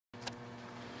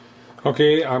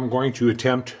Okay, I'm going to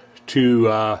attempt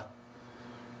to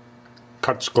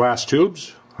cut glass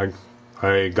tubes.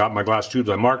 I got my glass tubes.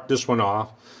 I marked this one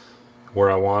off where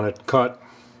I want it cut,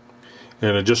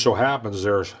 and it just so happens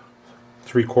there's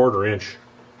 3/4 inch,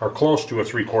 or close to a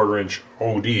 3/4 inch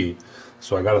OD.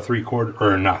 So I got a 3/4,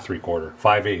 or not 3/4,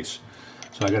 5/8.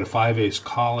 So I got a 5/8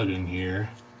 collet in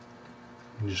here.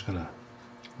 I'm just gonna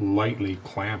lightly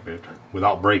clamp it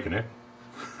without breaking it.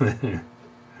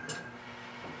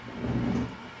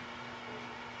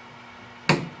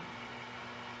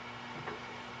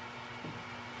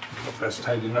 If that's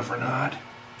tight enough or not.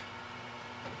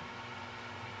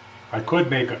 I could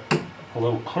make a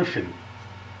little cushion.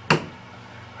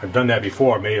 I've done that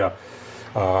before. I made a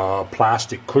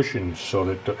plastic cushion so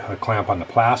that I clamp on the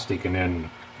plastic and then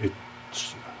it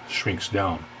shrinks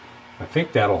down. I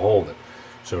think that'll hold it.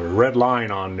 So the red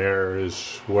line on there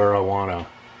is where I want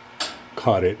to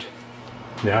cut it.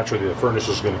 Naturally the furnace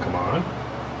is going to come on.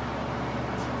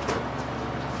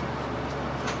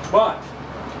 But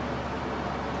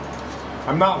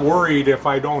I'm not worried if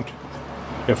I don't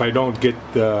get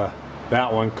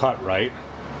that one cut right,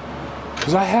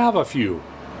 because I have a few.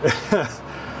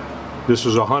 This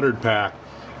was a 100 pack,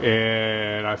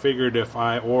 and I figured if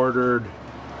I ordered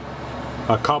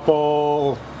a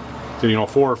couple,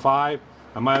 4 or 5,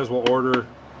 I might as well order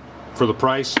for the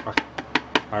price.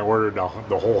 I ordered the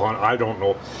whole 100. I don't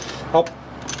know. I'll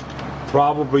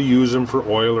probably use them for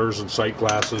oilers and sight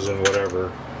glasses and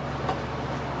whatever.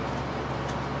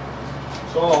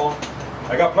 So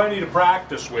I got plenty to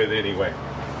practice with anyway.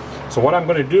 So what I'm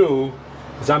going to do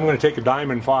is I'm going to take a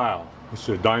diamond file. This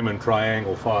is a diamond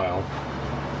triangle file.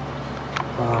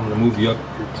 I'm going to move you up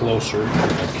here closer if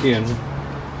I can,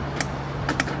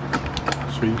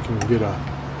 so you can get a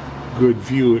good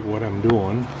view at what I'm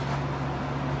doing,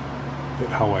 at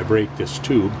how I break this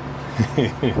tube.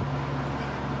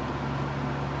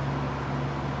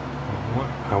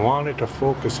 I want it to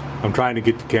focus. I'm trying to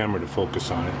get the camera to focus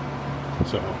on it.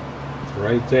 So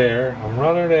right there, I'm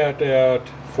running at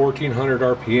 1400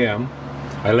 RPM.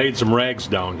 I laid some rags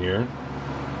down here.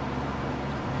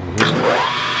 I'm going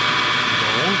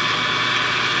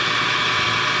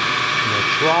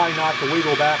to try not to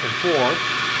wiggle back and forth.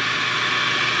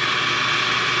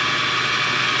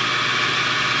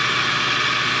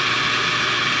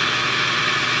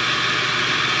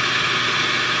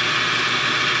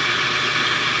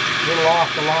 A little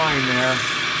off the line there.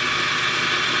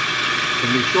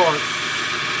 Can be short.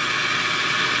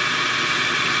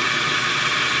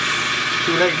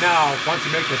 Too late now. Once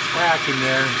you make a scratch in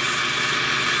there,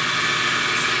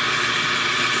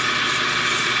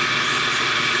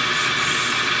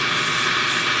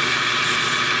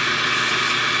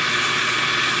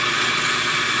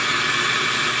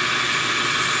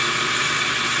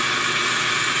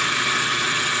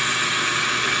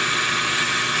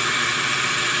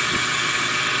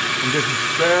 I'm just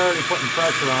barely putting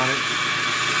pressure on it.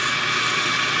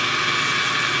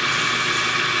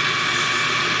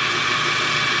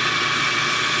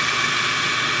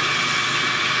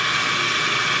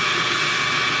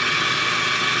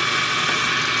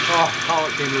 Oh, how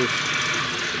it came loose.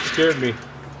 It scared me.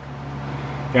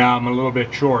 Yeah, I'm a little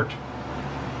bit short.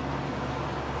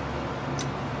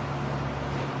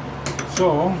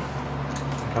 So,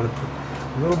 gotta put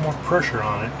a little more pressure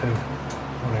on it than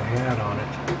what I had on it.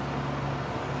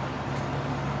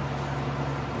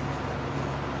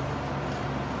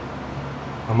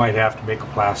 I might have to make a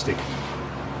plastic.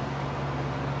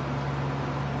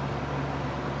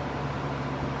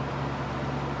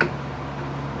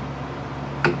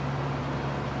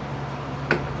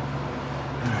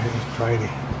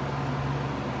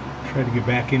 Try to get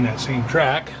back in that same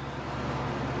track.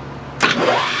 It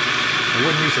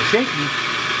wouldn't be so shaky.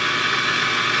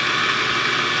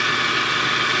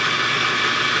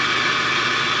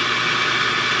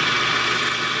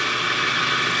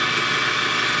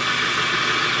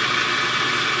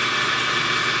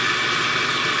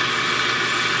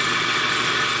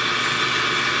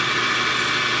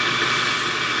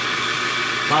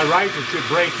 By rights it should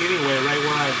break anyway, right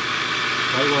where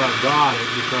I've got it,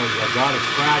 because I've got a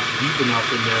scratch deep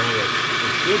enough in there that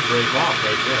it should break off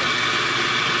right there.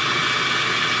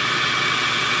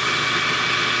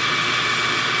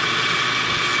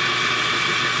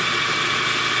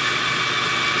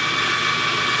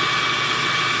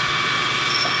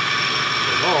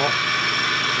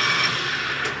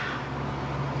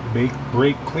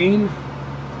 Break clean,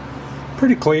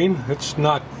 pretty clean. It's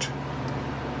not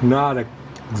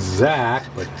exact,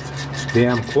 but it's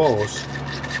damn close.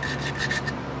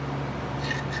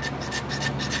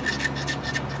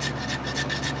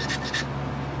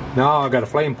 Now I've got to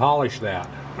flame polish that.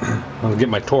 I'll get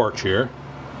my torch here.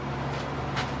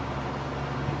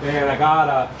 And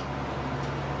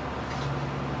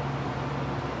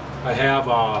I have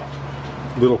a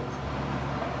little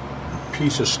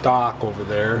piece of stock over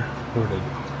there.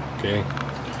 Okay.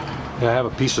 I have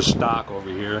a piece of stock over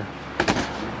here.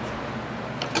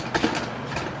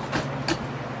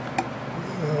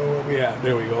 Where we at?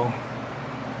 There we go.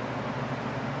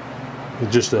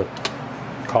 It's just a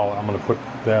collar. I'm going to put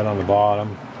that on the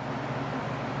bottom.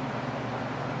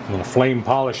 I'm going to flame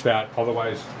polish that,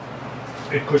 otherwise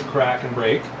it could crack and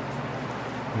break.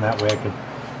 And that way I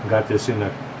got this in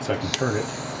there so I can turn it.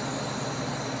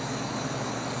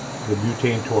 The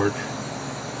butane torch.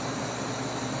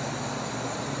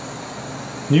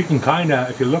 You can kind of,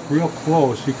 if you look real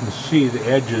close, you can see the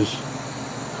edges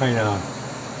kind of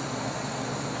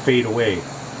fade away,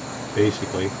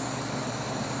 basically.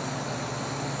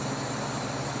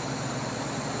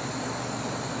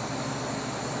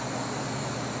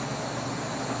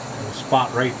 A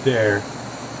spot right there.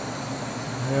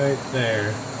 Right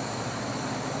there.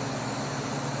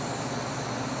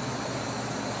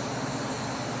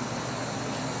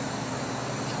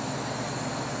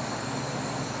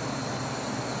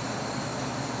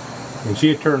 You can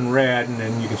see it turn red, and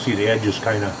then you can see the edges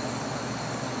kind of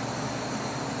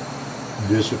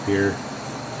disappear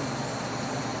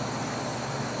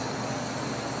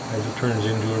as it turns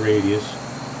into a radius.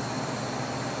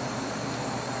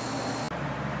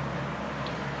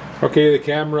 Okay, the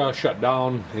camera shut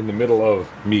down in the middle of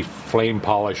me flame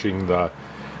polishing the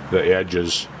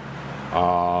edges,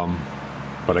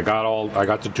 but I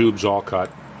got the tubes all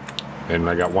cut, and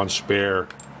I got one spare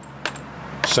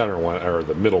center one, or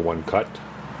the middle one, cut.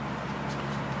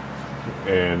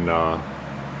 And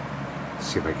let's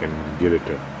see if I can get it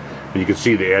to. You can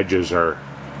see the edges are.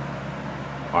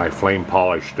 I flame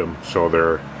polished them, so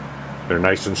they're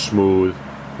nice and smooth.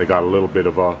 They got a little bit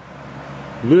of a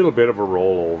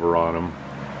rollover on them.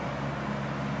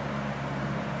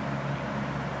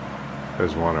 I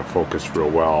just want to focus real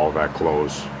well that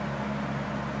close.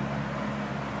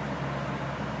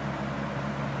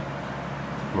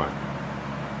 Come on.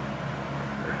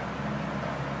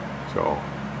 So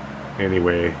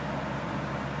anyway,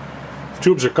 the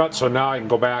tubes are cut, so now I can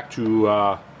go back to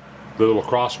the little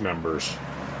cross members.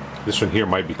 This one here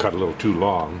might be cut a little too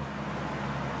long,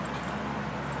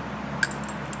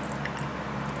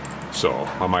 so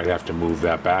I might have to move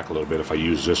that back a little bit if I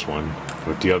use this one,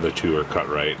 but the other two are cut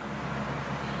right.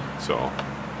 So,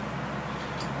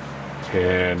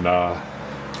 and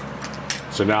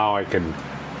so now I can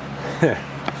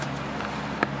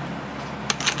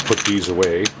put these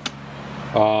away.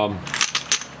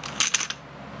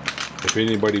 If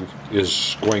anybody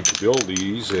is going to build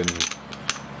these and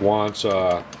wants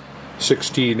a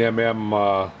 16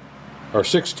 mm or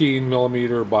 16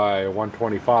 millimeter by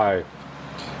 125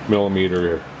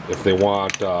 millimeter, if they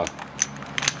want 3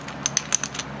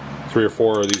 or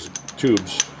 4 of these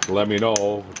tubes, let me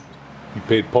know. You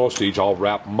paid postage, I'll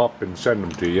wrap them up and send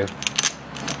them to you.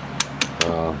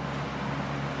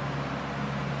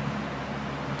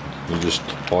 You just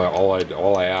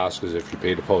all I ask is if you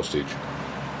pay the postage.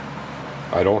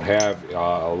 I don't have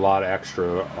a lot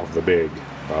extra of the big.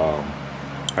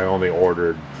 I only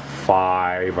ordered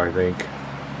 5, I think,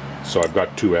 so I've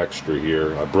got 2 extra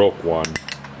here. I broke one.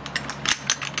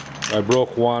 I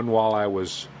broke one while I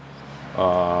was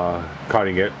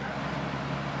cutting it,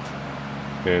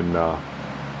 and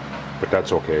but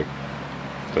that's okay.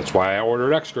 That's why I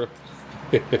ordered extra.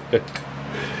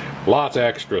 Lots of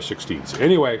extra 16s.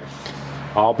 Anyway,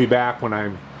 I'll be back when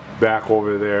I'm back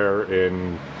over there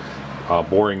and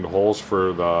boring the holes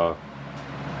for the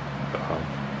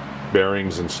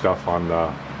bearings and stuff on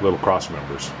the little cross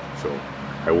members. So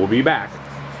I will be back.